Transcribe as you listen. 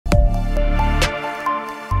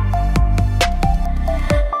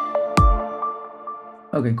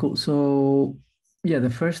Okay, cool. So yeah,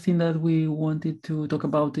 the first thing that we wanted to talk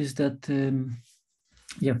about is that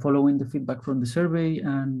yeah, following the feedback from the survey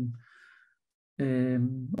and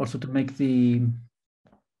also to make the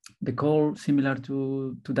call similar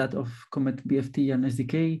to that of Comet BFT and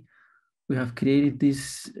SDK, we have created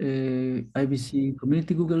this IBC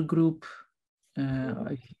community Google group.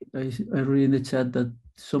 I read in the chat that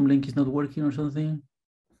some link is not working or something.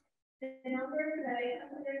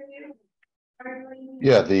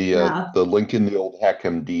 Yeah, the link in the old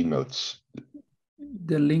HackMD notes.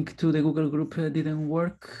 The link to the Google group didn't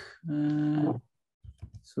work.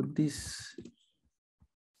 So this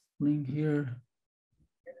link here.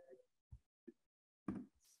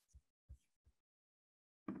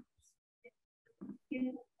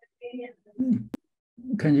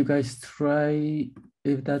 Can you guys try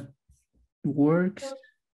if that works?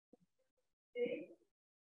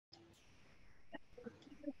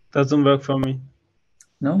 Doesn't work for me.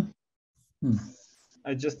 No?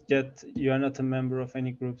 I just get you are not a member of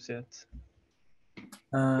any groups yet.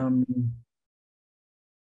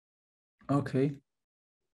 Okay.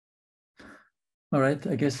 All right.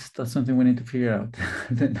 I guess that's something we need to figure out.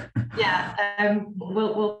 Then. Yeah.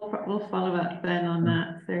 We'll follow up then on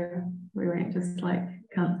that, so we won't just like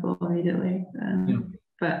cancel immediately. Yeah.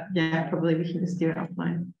 But yeah, probably we should just do it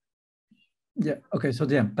offline. Yeah. Okay. So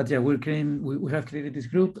yeah, but yeah, we have created this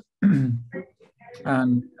group,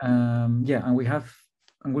 and yeah, and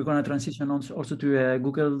we're going to transition also to a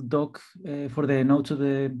Google Doc for the notes of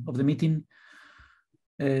the meeting.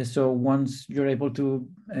 So once you're able to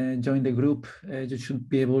join the group, you should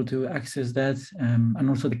be able to access that, and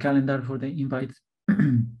also the calendar for the invite.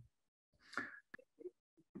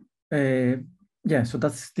 Yeah, so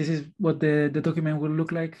this is what the document will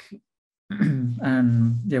look like.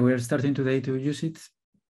 And yeah, we are starting today to use it.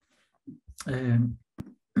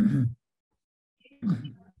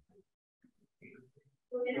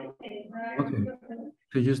 Okay,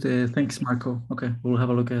 to use the, thanks Marco. Okay, we'll have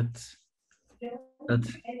a look at that.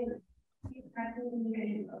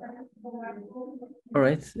 All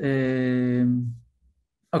right.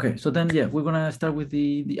 Okay, so then yeah, we're gonna start with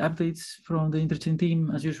the updates from the Interchain team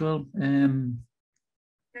as usual.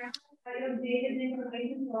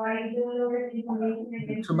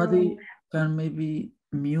 Somebody can maybe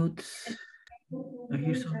mute. I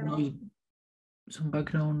hear some noise, some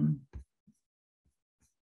background.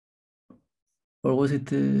 Or was it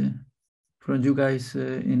from you guys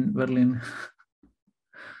in Berlin?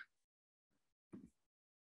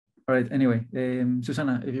 All right, anyway,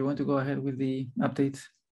 Susanna, if you want to go ahead with the updates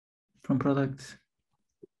from products.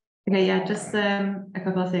 Okay, yeah, just a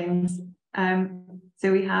couple of things.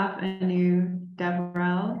 So we have a new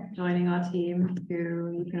DevRel joining our team who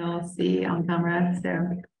you can all see on camera.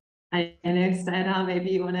 So I know, Stedhal, maybe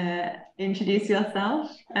you want to introduce yourself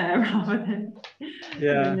rather than...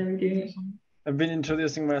 Yeah, I've been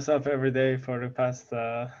introducing myself every day for the past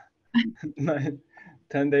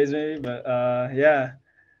 10 days maybe, but yeah,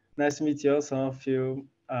 nice to meet you all. Some of you,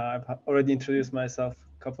 I've already introduced myself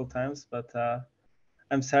a couple of times, but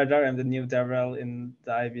I'm Serdar. I'm the new DevRel in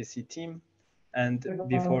the IBC team. And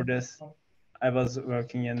before this, I was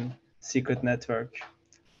working in Secret Network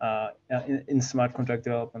in smart contract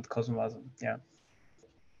development, Kasuma. Yeah.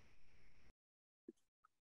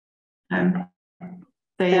 So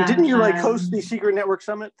yeah, didn't you like host the Secret Network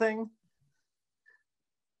Summit thing?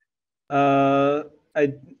 I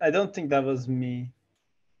don't think that was me.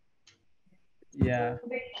 Yeah,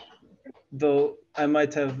 though I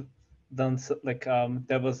might have done like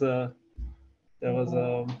there was a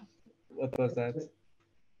what was that?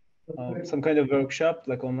 Some kind of workshop,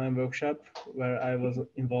 like online workshop, where I was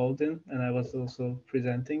involved in, and I was also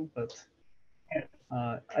presenting, but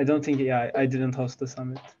I don't think, yeah, I didn't host the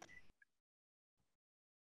summit.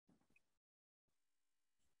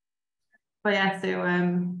 But yeah, so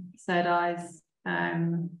Serdar's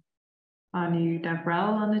our new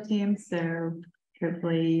DevRel on the team, so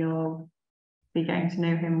hopefully you'll be getting to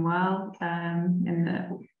know him well in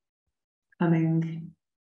the coming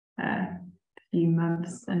few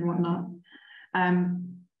months and whatnot.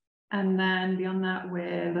 And then beyond that,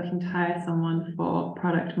 we're looking to hire someone for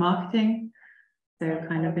product marketing. So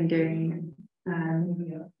kind of been doing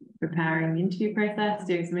preparing the interview process,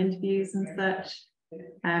 doing some interviews and such.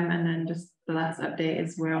 And then just the last update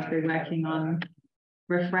is we're also working on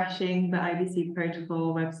refreshing the IBC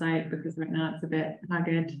protocol website because right now it's a bit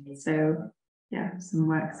haggard. So yeah, some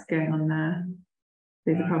work's going on there.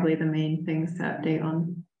 These are probably the main things to update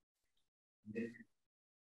on.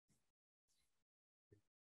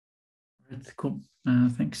 That's cool.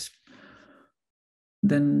 Thanks.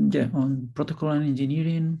 Then yeah, on protocol and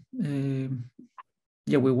engineering,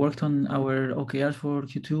 yeah, we worked on our OKRs for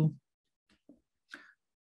Q2.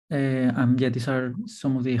 Yeah, these are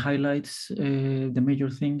some of the highlights, the major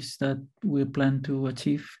things that we plan to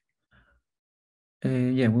achieve.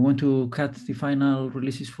 Yeah, we want to cut the final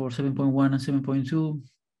releases for 7.1 and 7.2.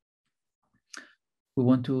 We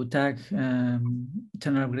want to tag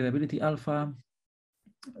channel upgradability alpha.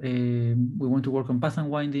 We want to work on path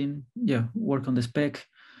unwinding, yeah, work on the spec,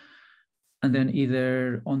 and then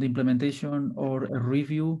either on the implementation or a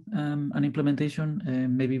review and implementation.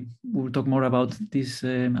 Maybe we'll talk more about this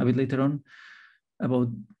a bit later on, about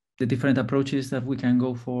the different approaches that we can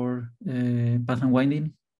go for path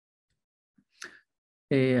unwinding.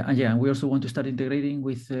 And yeah, we also want to start integrating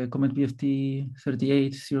with Comet BFT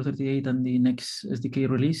 038 and the next SDK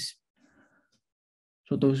release.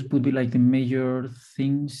 So those would be like the major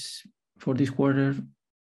things for this quarter.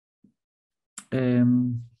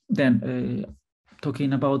 Then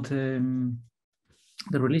talking about the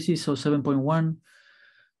releases, so 7.1,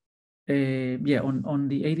 yeah, on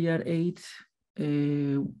the ADR 8,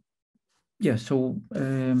 yeah, so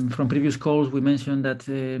from previous calls, we mentioned that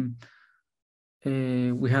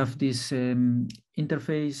we have this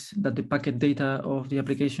interface that the packet data of the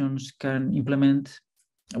applications can implement.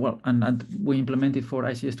 Well, and we implemented for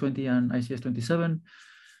ICS 20 and ICS 27.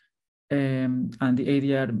 And the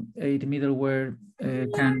ADR 8 middleware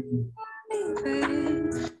can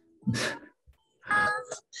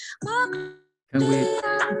we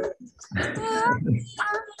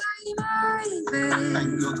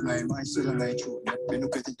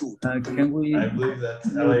can we I believe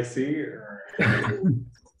that's LIC or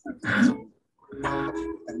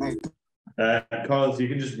Carlos, you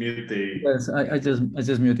can just mute the yes, I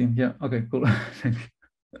just mute him. Yeah, okay, cool. Thank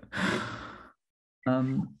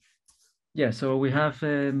you. Yeah, so we have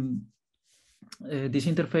this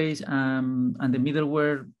interface and the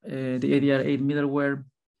middleware, the ADR 8 middleware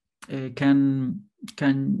can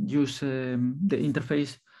use the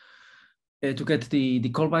interface to get the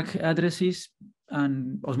callback addresses,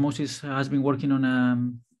 and Osmosis has been working on a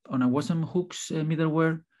WASM hooks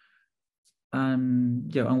middleware, and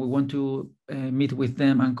yeah, and we want to meet with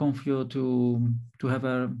them and Confio to have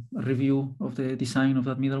a review of the design of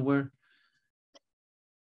that middleware.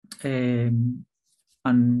 And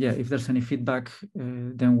yeah, if there's any feedback,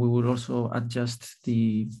 then we will also adjust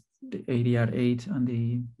the ADR 8 and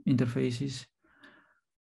the interfaces.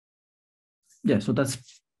 Yeah, so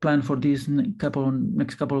that's planned for this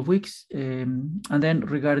next couple of weeks. And then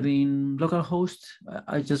regarding localhost,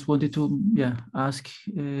 I just wanted to ask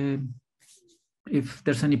if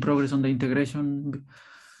there's any progress on the integration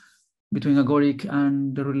between Agoric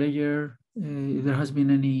and the Relayer, if there has been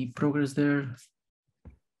any progress there.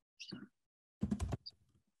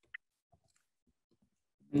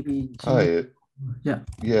 Maybe Hi. Yeah.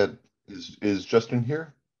 Is Justin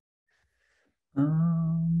here?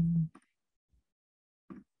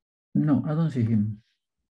 No, I don't see him.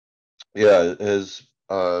 Yeah,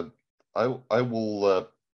 I will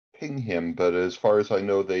ping him, but as far as I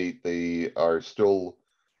know, they are still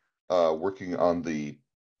working on the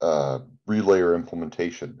relayer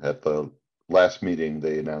implementation. At the last meeting,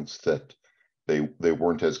 they announced that they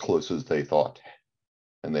weren't as close as they thought,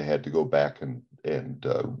 and they had to go back and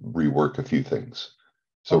rework a few things.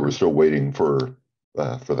 So we're still waiting for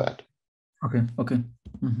that. Okay.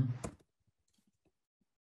 Mm-hmm.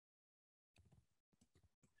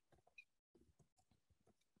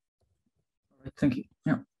 Thank you.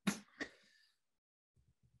 Yeah.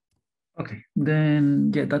 Okay,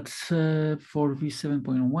 then that's for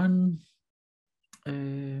v7.1.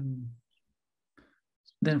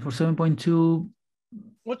 Then for 7.2.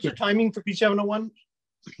 What's the timing for P701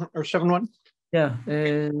 or 7.1? Yeah,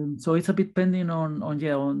 so it's a bit pending on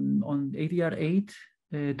ADR 8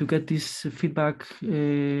 to get this feedback.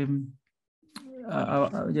 From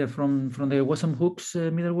the WASM hooks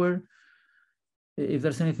middleware. If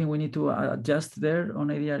there's anything we need to adjust there on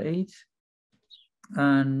ADR 8,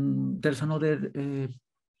 and there's another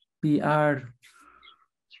PR.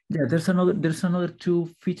 Yeah, there's another two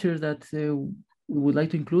features that we would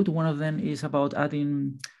like to include. One of them is about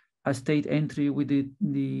adding a state entry with the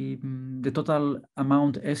total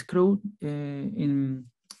amount escrow in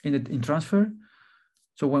transfer.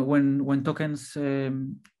 So when tokens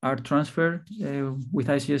are transferred with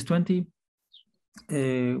ICS 20,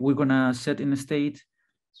 we're gonna set in a state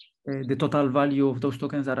the total value of those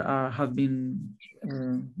tokens that have been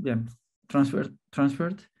transferred.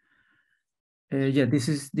 This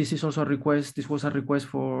is also a request. This was a request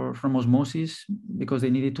from Osmosis because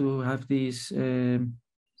they needed to have this.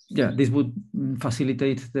 This would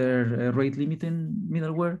facilitate their rate limiting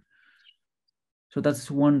middleware. So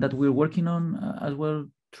that's one that we're working on as well,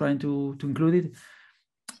 trying to include it.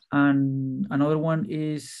 And another one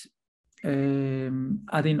is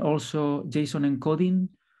adding also JSON encoding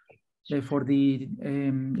for the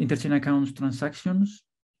interchain accounts transactions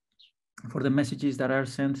for the messages that are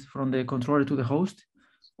sent from the controller to the host.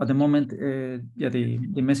 At the moment,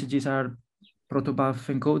 the messages are protobuf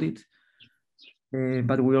encoded,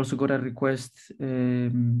 but we also got a request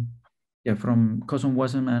from Cosm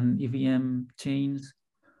Wasm and EVM chains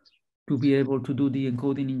to be able to do the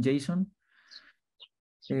encoding in JSON.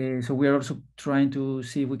 So we are also trying to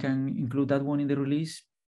see if we can include that one in the release.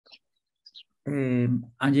 And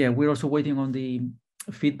yeah, we're also waiting on the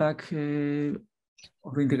feedback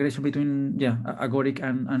of the integration between Agoric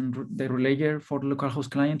and the Relayer for the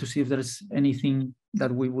localhost client to see if there's anything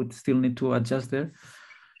that we would still need to adjust there.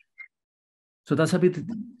 So that's a bit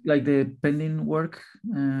like the pending work.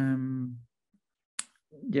 And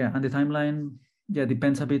the timeline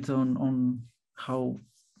depends a bit on how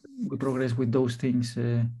we progress with those things.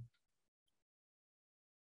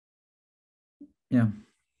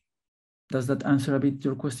 Does that answer a bit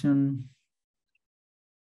your question,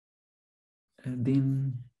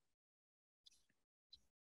 Dean?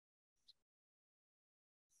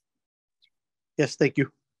 Yes, thank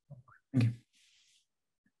you. Thank you.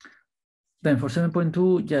 Then for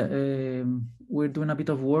 7.2, we're doing a bit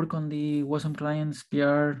of work on the WASM clients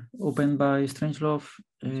PR opened by Strangelove.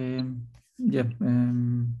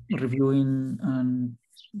 Reviewing and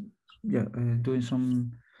doing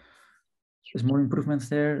some small improvements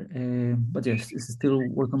there. But yes, it's still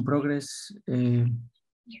work in progress. I'm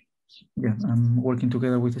working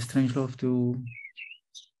together with Strangelove to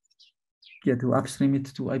upstream it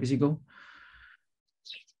to IBC Go.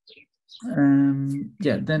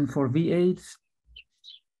 Then for V8,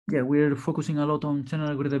 we're focusing a lot on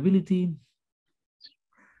general gradability.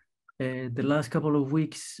 The last couple of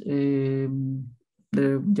weeks, we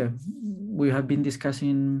have been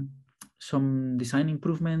discussing some design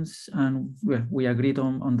improvements, and we agreed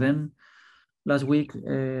on them last week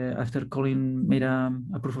after Colin made a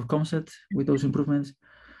proof of concept with those improvements.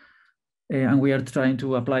 And we are trying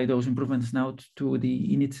to apply those improvements now to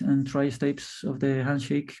the init and try steps of the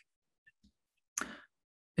handshake.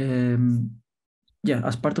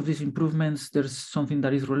 As part of these improvements, there's something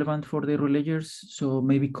that is relevant for the relayers. So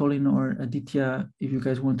maybe Colin or Aditya, if you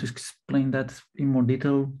guys want to explain that in more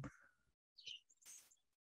detail.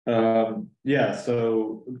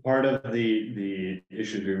 So part of the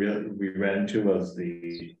issues we ran into was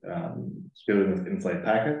the dealing with in-flight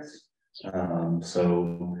packets.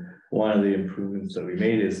 So one of the improvements that we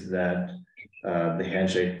made is that the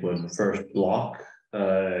handshake would first block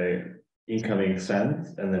incoming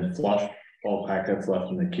sends and then flush all packets left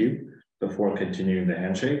in the queue before continuing the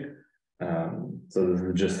handshake. So this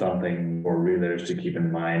is just something for relayers to keep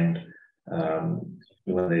in mind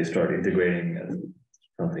when they start integrating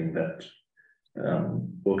something that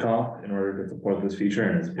will come up in order to support this feature,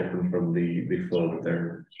 and it's different from the flow that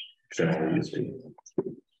they're generally used to.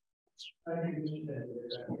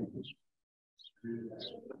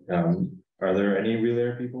 Are there any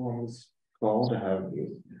relayer people on this call to have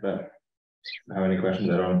any questions?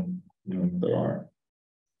 I don't know if there are.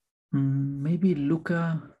 Maybe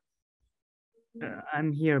Luca.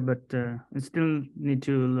 I'm here, but I still need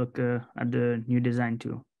to look at the new design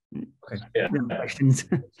too. Okay. Yeah. Questions.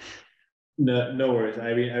 No worries.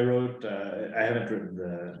 I mean, I haven't written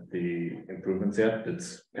the improvements yet.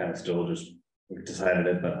 It's kind of still just decided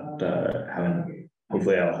it, but haven't.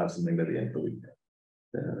 Hopefully, I'll have something by the end of the week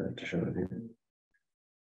to show it here.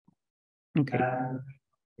 Okay.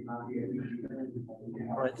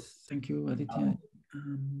 All right. Thank you, Aditya.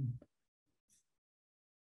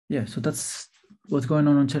 So that's what's going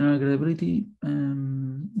on general gradability.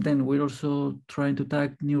 Then we're also trying to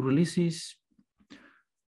tag new releases.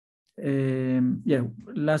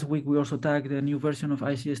 Last week we also tagged a new version of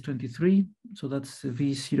ICS 23, so that's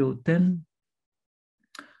V010.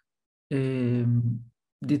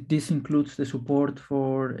 This includes the support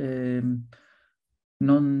for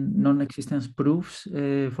non-existence proofs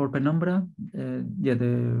for Penumbra.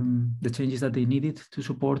 The changes that they needed to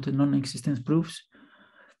support non-existence proofs.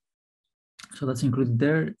 So that's included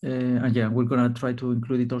there. And we're gonna try to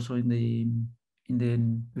include it also in the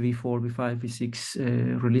V4, V5, V6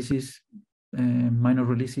 releases, minor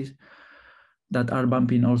releases that are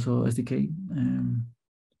bumping also SDK.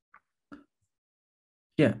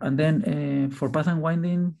 And then for path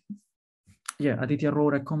unwinding, Aditya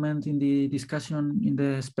wrote a comment in the discussion in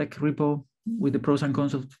the spec repo with the pros and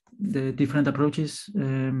cons of the different approaches.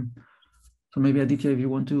 So maybe Aditya, if you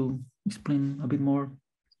want to explain a bit more.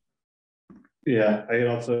 Yeah, I could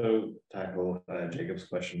also tackle Jacob's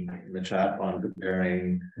question in the chat on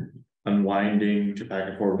comparing unwinding to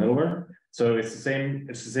packet forward middleware. So it's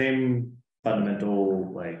the same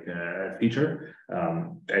fundamental feature.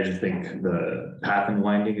 I just think the path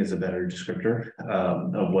unwinding is a better descriptor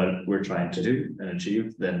of what we're trying to do and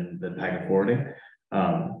achieve than packet forwarding,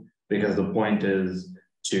 because the point is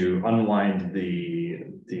to unwind the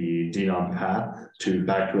denom path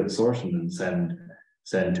back to its source and then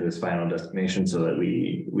send to its final destination, so that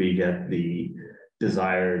we get the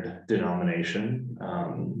desired denomination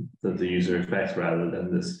that the user expects, rather than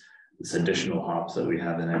this additional hops that we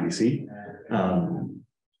have in IBC.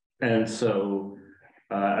 And so,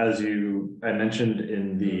 as I mentioned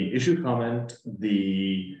in the issue comment,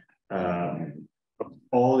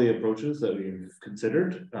 all the approaches that we've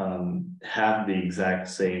considered have the exact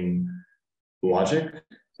same logic,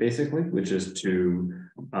 basically, which is to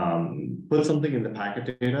put something in the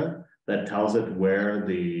packet data that tells it where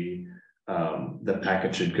the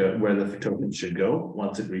packet should go, where the token should go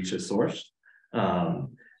once it reaches source,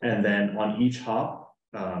 and then on each hop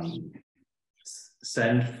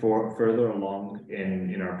send further along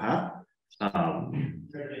in our path,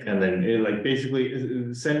 and then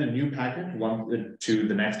basically send a new packet to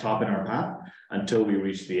the next hop in our path until we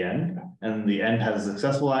reach the end, and the end has a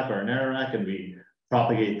successful act or an error act, and we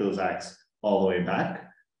propagate those acts all the way back,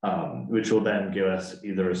 which will then give us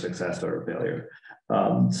either a success or a failure.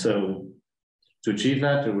 So to achieve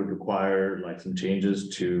that, it would require some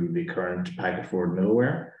changes to the current packet forward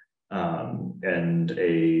middleware, and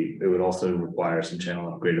it would also require some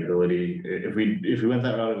channel upgradability. If we went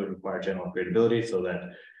that route, it would require channel upgradability so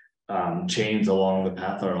that chains along the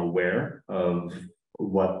path are aware of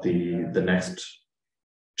what the next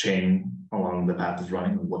chain along the path is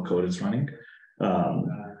running, what code it's running.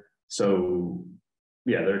 So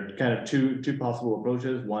yeah, there are kind of two possible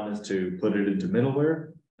approaches. One is to put it into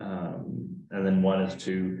middleware, and then one is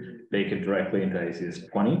to bake it directly into ICS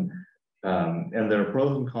 20. And there are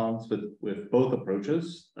pros and cons with both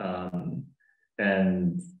approaches.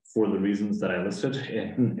 And for the reasons that I listed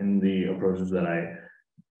in the approaches that I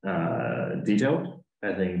detailed,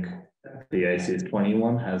 I think the ICS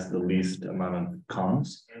 21 has the least amount of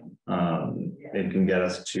cons. It can get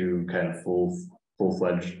us to kind of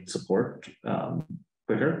full-fledged support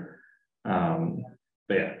quicker. But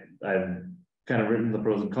yeah, I've kind of written the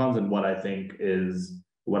pros and cons and what I think is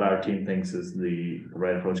what our team thinks is the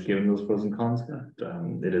right approach given those pros and cons.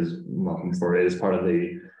 It is welcome for it is part of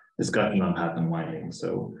the discussion on path unwinding.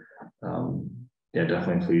 So yeah,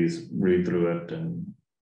 definitely please read through it and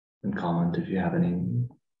comment if you have any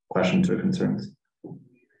questions or concerns.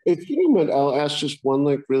 If you don't mind, I'll ask just one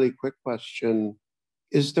really quick question.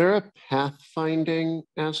 Is there a pathfinding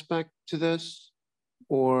aspect to this?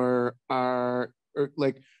 Or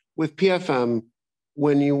with PFM,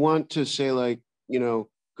 when you want to say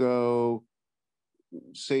go,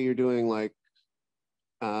 say you're doing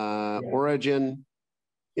origin,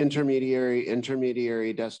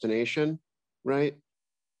 intermediary, destination, right?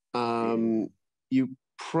 You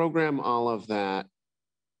program all of that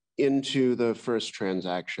into the first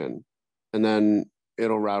transaction, and then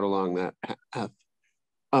it'll route along that path.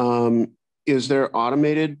 Is there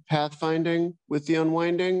automated pathfinding with the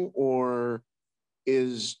unwinding, or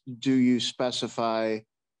do you specify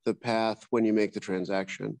the path when you make the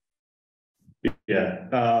transaction? Yeah,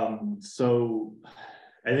 so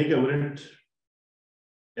I think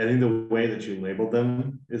I think the way that you labeled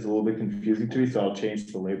them is a little bit confusing to me, so I'll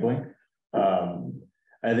change the labeling.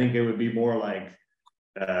 I think it would be more like,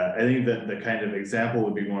 I think that the kind of example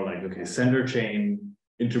would be more like, okay, sender chain,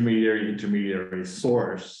 intermediary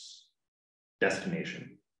source,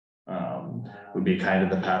 destination would be kind of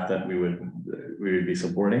the path that we would be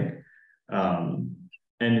supporting. And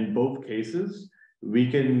in both cases,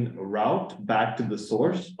 we can route back to the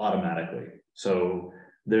source automatically. So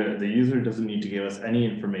the user doesn't need to give us any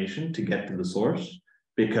information to get to the source,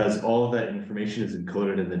 because all of that information is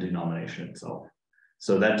encoded in the denomination itself.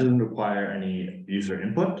 So that doesn't require any user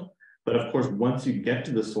input. But of course, once you get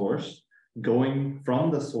to the source, going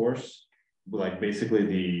from the source, basically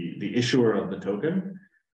the issuer of the token,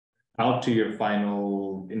 out to your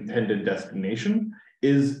final intended destination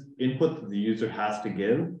is input that the user has to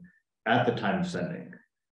give at the time of sending.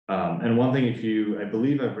 And one thing, I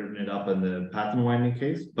believe I've written it up in the path unwinding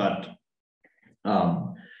case, but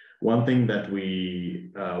one thing that we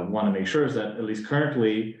want to make sure is that at least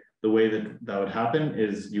currently, the way that would happen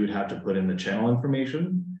is you would have to put in the channel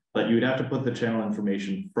information, but you would have to put the channel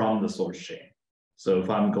information from the source chain. So if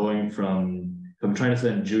I'm trying to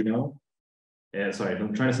send if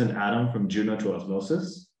I'm trying to send Adam from Juno to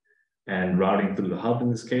Osmosis and routing through the hub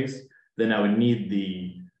in this case, then I would need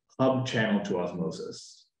the hub channel to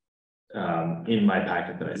osmosis in my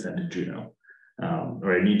packet that I send to Juno.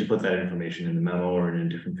 Or I need to put that information in the memo or in a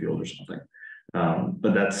different field or something.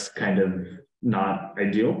 But that's kind of not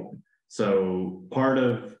ideal. So part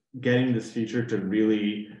of getting this feature to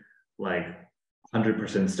really like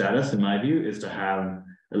 100% status, in my view, is to have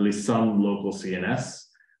at least some local CNS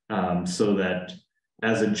so that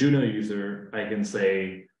as a Juno user, I can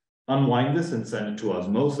say, unwind this and send it to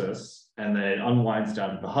osmosis, and then it unwinds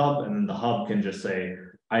down to the hub, and then the hub can just say,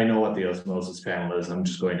 I know what the osmosis channel is, I'm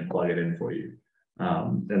just going to plug it in for you.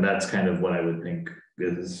 And that's kind of what I would think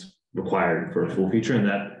is required for a full feature, and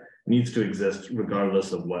that needs to exist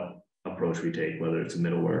regardless of what approach we take, whether it's a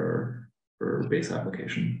middleware or base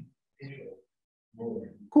application.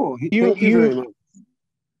 Cool. Thank you very much.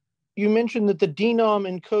 You mentioned that the denom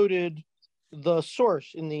encoded the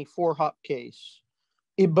source in the 4-hop case,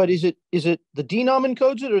 but is it the denom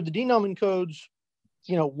encodes it, or the denom encodes,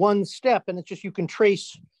 one step, and it's just you can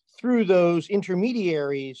trace through those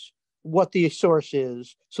intermediaries what the source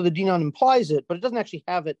is, so the denom implies it, but it doesn't actually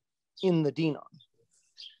have it in the denom,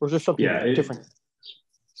 or is there something different?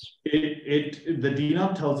 The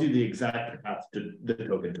denom tells you the exact path to the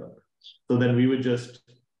token took. So then we would just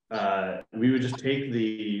take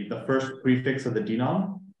the first prefix of the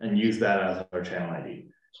denom and use that as our channel ID,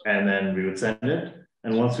 and then we would send it.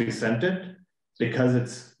 And once we sent it, because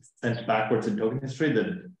it's sent backwards in token history,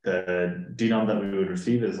 the denom that we would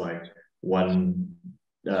receive is like one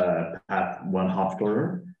path, one hop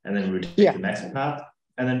shorter, and then we would take the next path,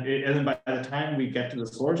 and then by the time we get to the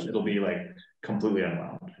source, it'll be like completely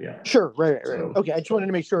unwound. Yeah. Sure. Right. So, okay. I just wanted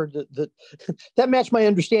to make sure that matched my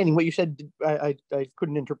understanding. What you said, I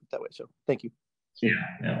couldn't interpret that way. So thank you.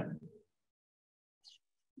 Yeah.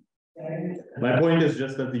 My point is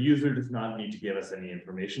just that the user does not need to give us any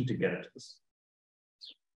information to get it to this.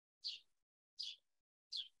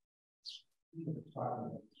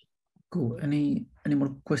 Cool. Any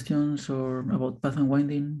more questions or about path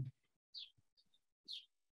unwinding?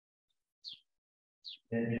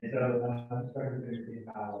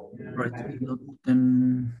 Right.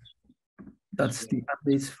 Then that's the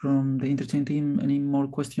updates from the Interchain team. Any more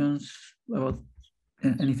questions about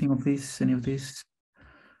anything of this? Any of this?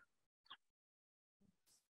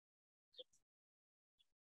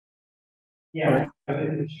 Yeah.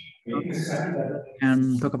 Right.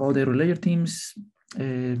 And talk about the Hyperledger teams.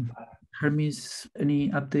 Hermes, any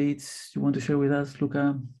updates you want to share with us,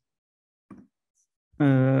 Luca?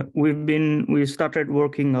 We started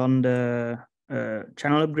working on the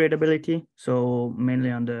channel upgradability, so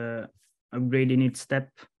mainly on the upgrading each step.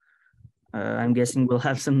 I'm guessing we'll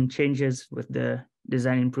have some changes with the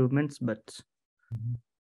design improvements, but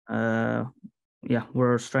yeah,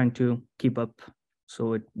 we're trying to keep up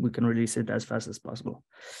so we can release it as fast as possible.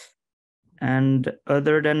 And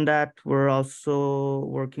other than that, we're also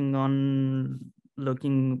working on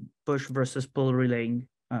looking push versus pull relaying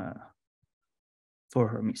for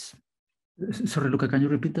Hermes. Sorry, Luca, can you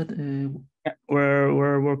repeat that? Yeah,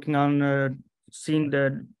 we're working on seeing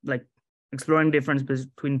exploring difference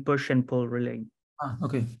between push and pull relaying.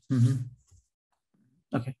 Okay.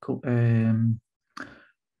 Okay, cool.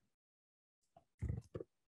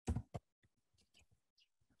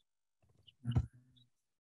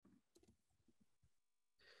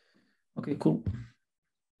 Okay, cool.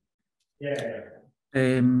 Yeah.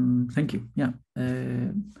 Thank you. Yeah.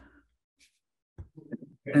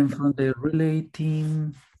 And from the relay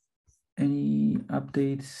team, any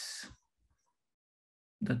updates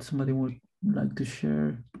that somebody would like to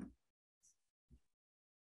share?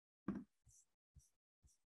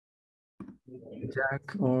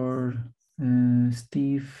 Jack or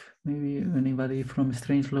Steve, maybe anybody from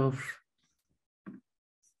Strangelove?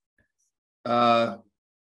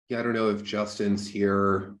 Yeah, I don't know if Justin's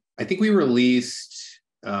here. I think we released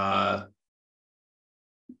let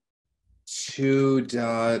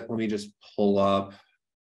me just pull up.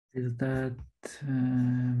 Is that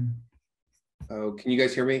oh, can you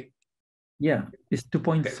guys hear me? Yeah, it's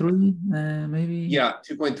 2.3 maybe. Yeah,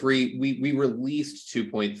 2.3. We released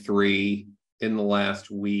 2.3 in the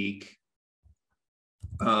last week,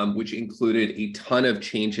 which included a ton of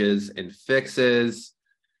changes and fixes.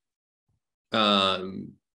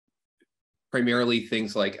 Primarily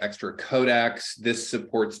things like extra codecs. This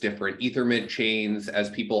supports different Ethermint chains as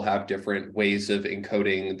people have different ways of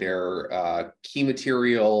encoding their key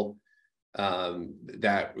material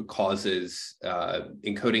that causes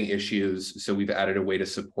encoding issues. So we've added a way to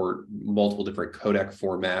support multiple different codec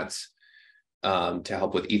formats to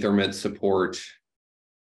help with Ethermint support.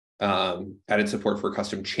 Added support for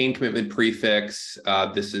custom chain commitment prefix.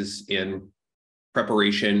 This is in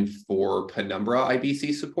preparation for Penumbra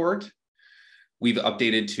IBC support. We've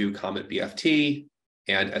updated to Comet BFT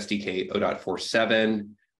and SDK 0.47,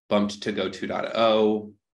 bumped to Go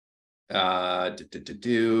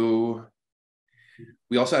 2.0.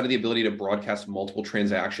 We also added the ability to broadcast multiple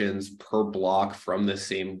transactions per block from the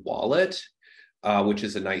same wallet, which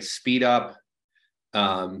is a nice speed up.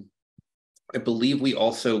 I believe we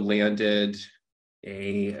also landed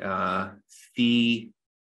a fee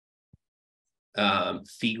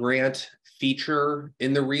grant feature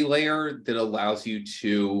in the relayer that allows you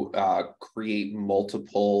to create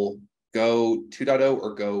multiple Go 2.0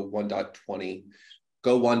 or Go 1.20.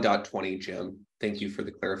 Go 1.20, Jim. Thank you for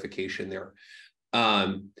the clarification there.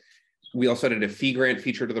 We also added a fee grant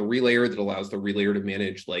feature to the relayer that allows the relayer to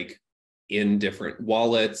manage like in different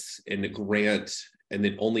wallets and a grant and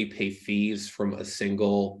then only pay fees from a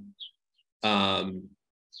single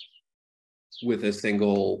with a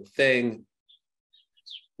single thing,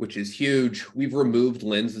 which is huge. We've removed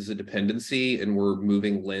Lens as a dependency and we're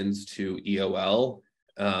moving Lens to EOL.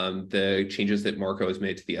 The changes that Marco has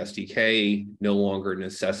made to the SDK no longer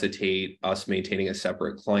necessitate us maintaining a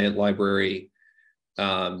separate client library.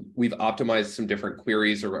 We've optimized some different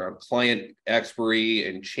queries around client expiry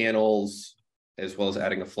and channels, as well as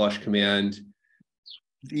adding a flush command.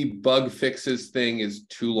 The bug fixes thing is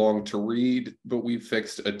too long to read, but we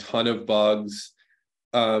fixed a ton of bugs,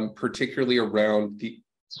 particularly around the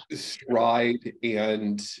Stride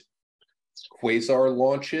and Quasar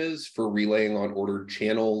launches for relaying on ordered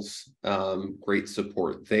channels. Great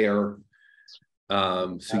support there.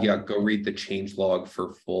 So yeah, go read the changelog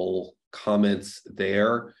for full comments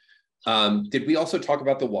there. Did we also talk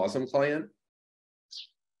about the WASM client?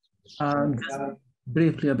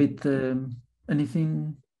 Briefly, a bit.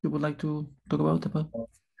 Anything you would like to talk about?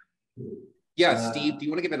 Yeah, Steve, do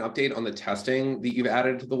you want to give an update on the testing that you've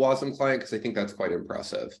added to the WASM client? Because I think that's quite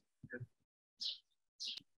impressive.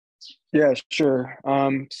 Yeah, sure.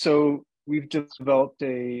 So we've developed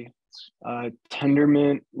a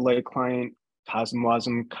Tendermint-like client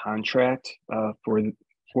CosmWasm contract for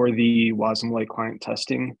the WASM-like client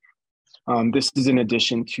testing. This is in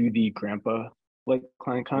addition to the Grandpa-like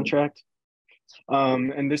client contract.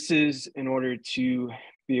 And this is in order to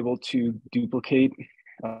be able to duplicate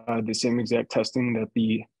the same exact testing that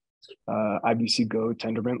the IBC Go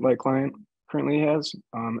Tendermint-like client currently has.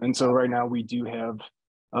 And so right now we do have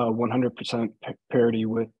 100% parity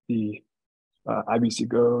with the IBC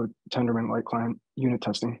Go Tendermint-like client unit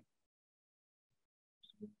testing.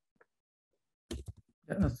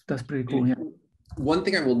 Yeah, that's pretty cool. Yeah. One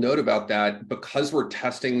thing I will note about that, because we're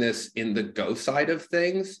testing this in the Go side of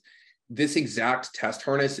things, this exact test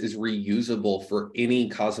harness is reusable for any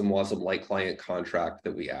CosmWasm-like client contract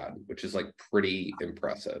that we add, which is like pretty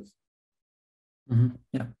impressive. Mm-hmm.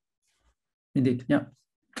 Yeah, indeed. Yeah.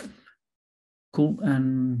 Cool.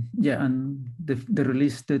 And yeah, and the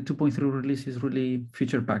release, the 2.3 release is really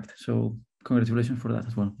feature packed. So congratulations for that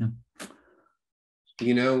as well. Yeah.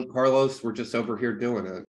 You know, Carlos, we're just over here doing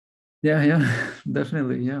it. Yeah, yeah,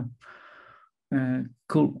 definitely. Yeah.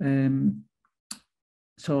 Cool.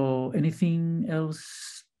 So anything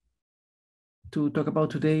else to talk about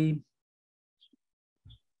today?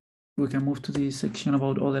 We can move to the section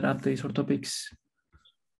about other updates or topics.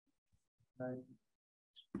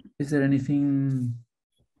 Is there anything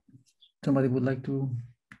somebody would like to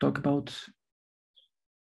talk about?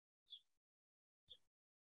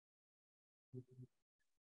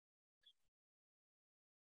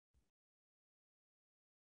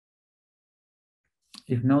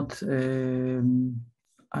 If not,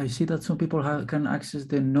 I see that some people can access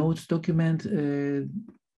the notes document.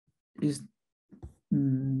 Is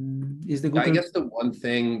the Google... I guess the one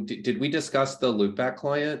thing, did we discuss the loopback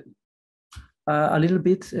client? A little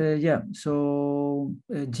bit, yeah. So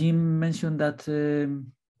Jim mentioned that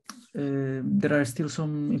there are still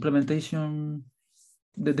some implementation.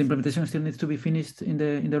 The implementation still needs to be finished in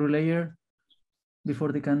the relayer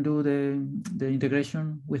before they can do the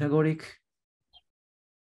integration with Agoric.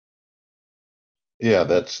 Yeah,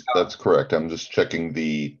 that's correct. I'm just checking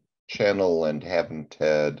the channel and haven't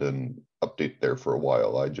had an update there for a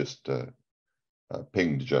while. I just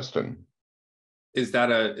pinged Justin. Is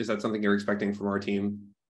that something you're expecting from our team?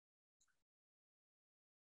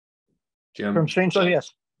 Jim? From Strangelove,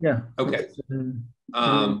 yes. Yeah. Okay.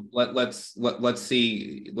 Let's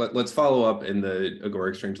see. Let's follow up in the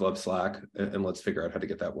Agoric Strangelove Slack and let's figure out how to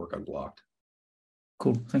get that work unblocked.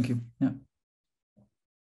 Cool. Thank you. Yeah.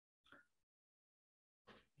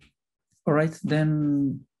 All right,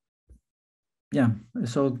 then yeah,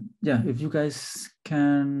 so yeah, if you guys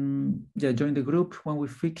can join the group when we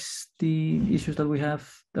fix the issues that we have,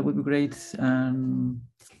 that would be great. And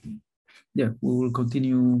yeah, we will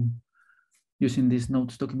continue using this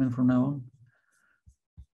notes document from now on.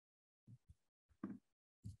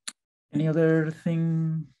 Any other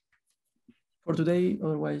thing for today?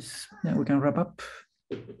 Otherwise, yeah, we can wrap up.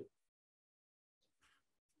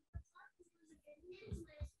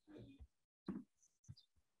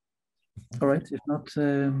 All right, if not,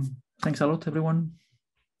 thanks a lot, everyone.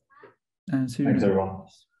 And see you. Thanks, everyone.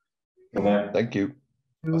 Bye-bye. Thank you.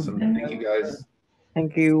 Awesome. Thank you, guys.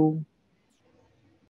 Thank you.